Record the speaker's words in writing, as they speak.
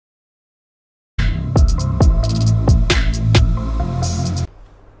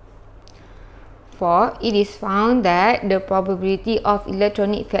4, it is found that the probability of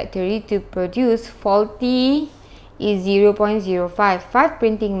electronic factory to produce faulty is 0.05. 5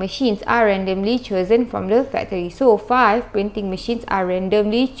 printing machines are randomly chosen from the factory. So 5 printing machines are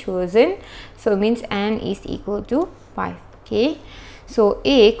randomly chosen. So means n is equal to 5. Okay. So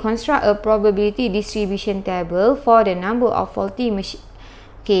A, construct a probability distribution table for the number of faulty machines.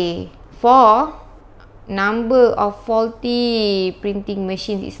 Okay. For number of faulty printing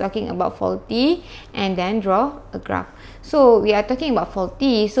machines, is talking about faulty, and then draw a graph. So we are talking about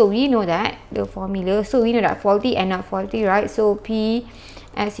faulty, so we know that the formula, so we know that faulty and not faulty, right? So P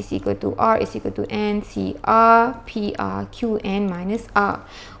S is equal to R is equal to N C R P R Q N minus R,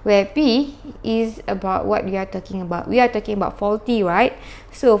 where P is about what we are talking about. We are talking about faulty, right?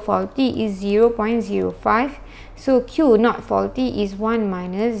 So faulty is 0.05. So Q not faulty is 1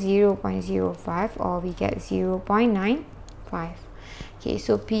 minus 0.05, or we get 0.95. Okay,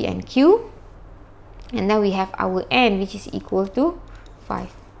 so P and Q. And then we have our N, which is equal to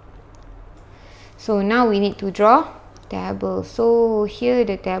 5. So now we need to draw table. So here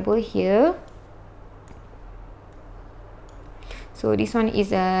the table here. So this one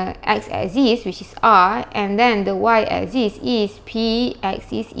is a x-axis, which is R, and then the y-axis is P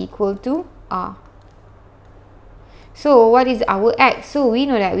axis equal to R. So what is our x? So we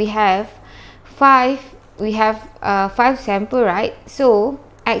know that we have 5 sample, right? So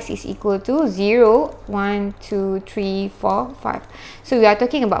x is equal to 0, 1, 2, 3, 4, 5. So we are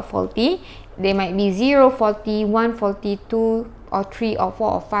talking about faulty. They might be 0, faulty, 1, faulty, 2, or 3, or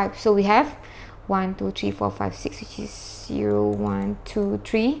 4, or 5. So we have 1, 2, 3, 4, 5, 6, which is 0, 1, 2,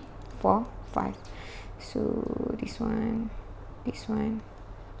 3, 4, 5. So this one, this one,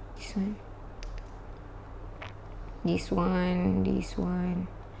 this one, this one, this one,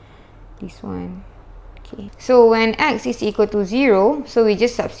 this one. Okay. So when x is equal to 0, so we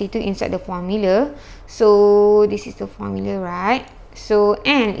just substitute inside the formula. So this is the formula, right? So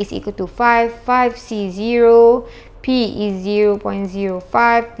n is equal to 5, 5C0, P is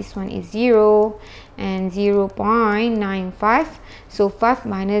 0.05, this one is 0, and 0.95. So 5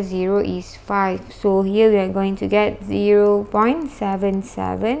 minus 0 is 5. So here we are going to get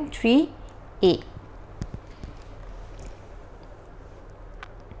 0.7738.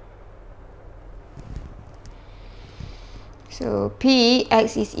 So P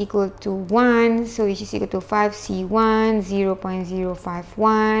x is equal to 1, so which is equal to 5C1,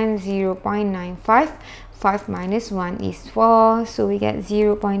 0.051, 0.95. 5 minus 1 is 4, so we get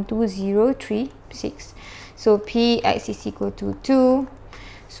 0.2036. So P x is equal to 2,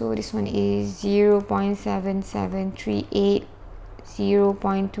 so this one is 0.7738,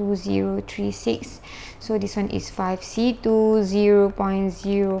 0.2036. So this one is 5C2,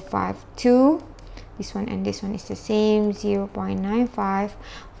 0.052. This one and this one is the same, 0.95.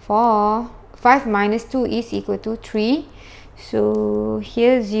 5 minus 2 is equal to 3. So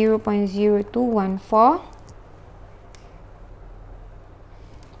here 0.0214.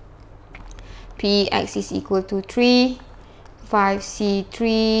 Px is equal to 3. 5C3,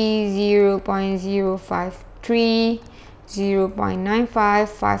 0.053. 0.95.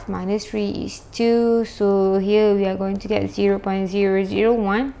 5 minus 3 is 2. So here we are going to get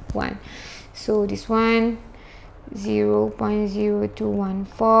 0.0011. So this one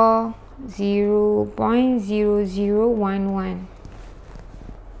 0.0214, 0.0011.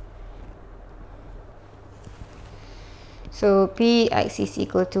 So Px is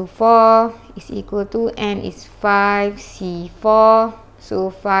equal to 4 is equal to n is 5C4.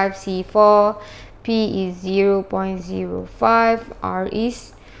 So 5C4, P is 0.05, R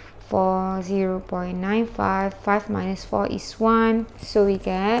is 4, 0.95. 5 minus 4 is 1. So we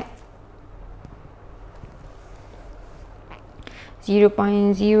get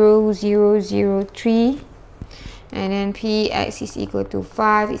 0.0003, and then Px is equal to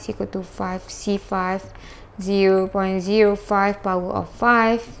 5 is equal to 5C5, 0.05 power of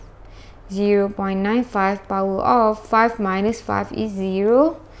 5, 0.95 power of 5 minus 5 is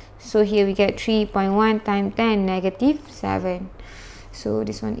 0. So here we get 3.1 times 10 negative 7. So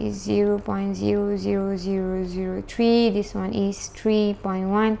this one is 0.00003. This one is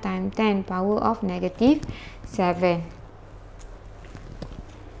 3.1 times 10 power of negative 7.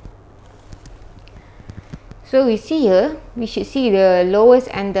 So we see here, we should see the lowest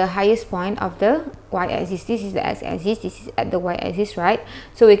and the highest point of the y-axis. This is the x-axis, this is at the y-axis, right?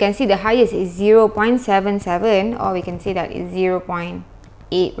 So we can see the highest is 0.77, or we can say that it's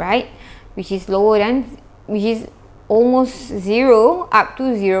 0.8, right? Which is lower than, which is almost 0 up to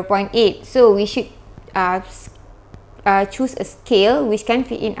 0.8. So we should choose a scale which can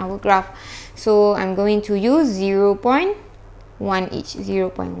fit in our graph. So I'm going to use 0.1 each,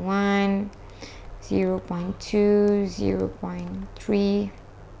 0.1, 0.2, 0.3,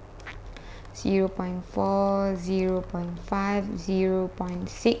 0.4, 0.5,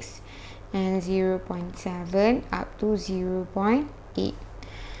 0.6 and 0.7 up to 0.8.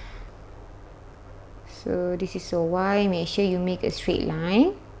 So this is so why make sure you make a straight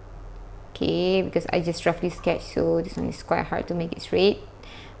line. Okay, because I just roughly sketched, so this one is quite hard to make it straight,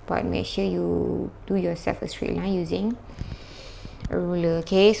 but make sure you do yourself a straight line using a ruler.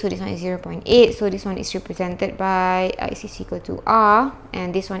 Okay, so this one is 0.8, so this one is represented by x is equal to r,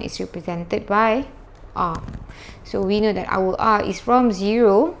 and this one is represented by r. So we know that our r is from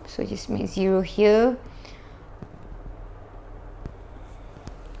 0, so just make 0 here.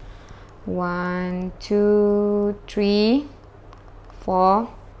 1, 2, 3, 4,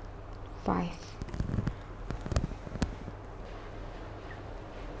 5.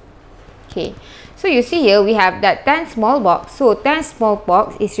 Okay, so you see here we have that 10 small box. So 10 small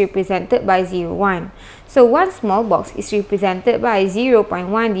box is represented by 0, 1. So 1 small box is represented by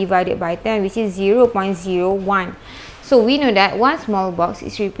 0.1 divided by 10, which is 0.01. So we know that 1 small box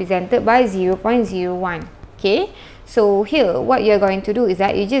is represented by 0.01. Okay, so here what you're going to do is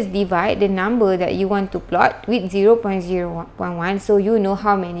that you just divide the number that you want to plot with 0.01, so you know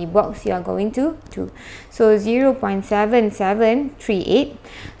how many boxes you are going to do. So 0.7738.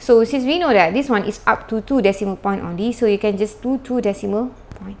 So since we know that this one is up to 2 decimal point only, so you can just do 2 decimal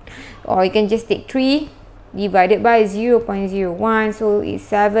point, or you can just take 3 divided by 0.01, so it's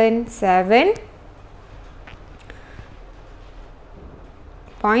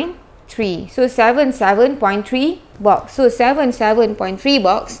 77.3. So 77.3 box. So 77.3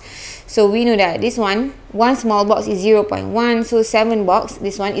 box. So we know that this one small box is 0.1. So 7 box.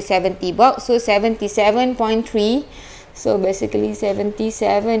 This one is 70 box. So 77.3. So basically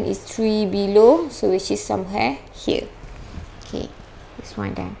 77 is 3 below. So which is somewhere here. Okay. This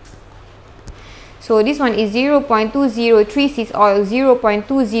one done. So this one is 0.2036 or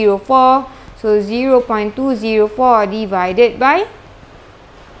 0.204. So 0.204 divided by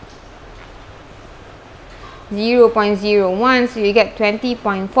 0.01, so you get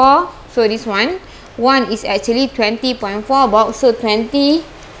 20.4. So this one is actually 20.4 box. So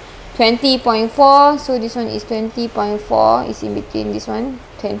 20.4. So this one is 20.4. Is in between this one,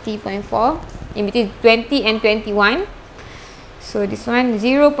 20.4, in between 20 and 21. So this one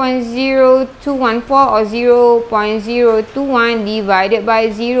 0.0214 or 0.021 divided by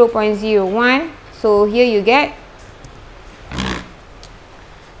 0.01. So here you get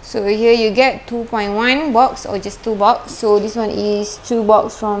 2.1 box, or just 2 box. So this one is 2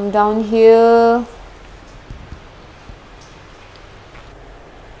 box from down here.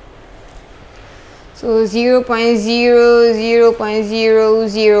 So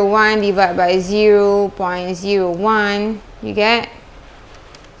 0.001 divided by 0.01, you get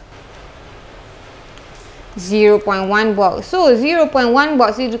 0.1 box. So 0.1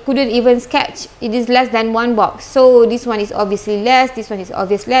 box you couldn't even sketch. It is less than 1 box. So this one is obviously less, this one is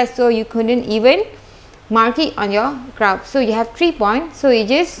obviously less, so you couldn't even mark it on your graph. So you have 3 points, so you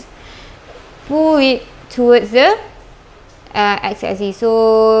just pull it towards the x-axis.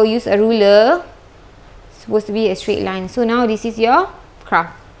 So use a ruler. It's supposed to be a straight line. So now this is your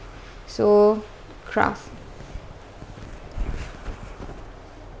graph. So graph.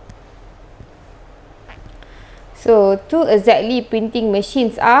 So 2 exactly printing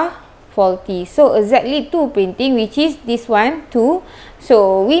machines are faulty. So exactly 2 printing, which is this one 2.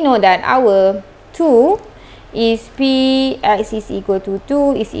 So we know that our 2 is p x is equal to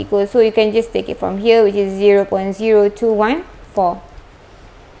 2 is equal. So you can just take it from here, which is 0.0214.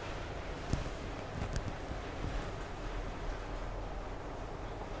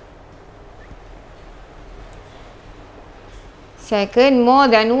 Second, more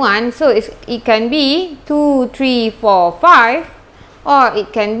than 1, so it can be 2, 3, 4, 5, or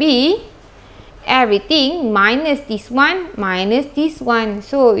it can be everything minus this one minus this one.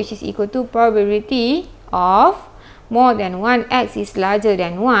 So which is equal to probability of more than 1 x is larger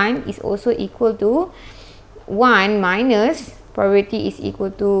than 1 is also equal to 1 minus probability is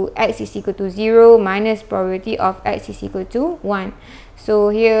equal to x is equal to 0 minus probability of x is equal to 1. So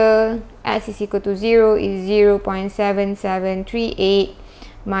here x is equal to 0 is 0.7738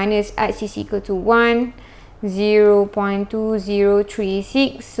 minus x is equal to 1,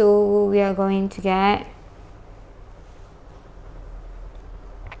 0.2036. So we are going to get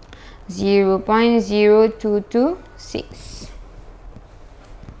 0.0226.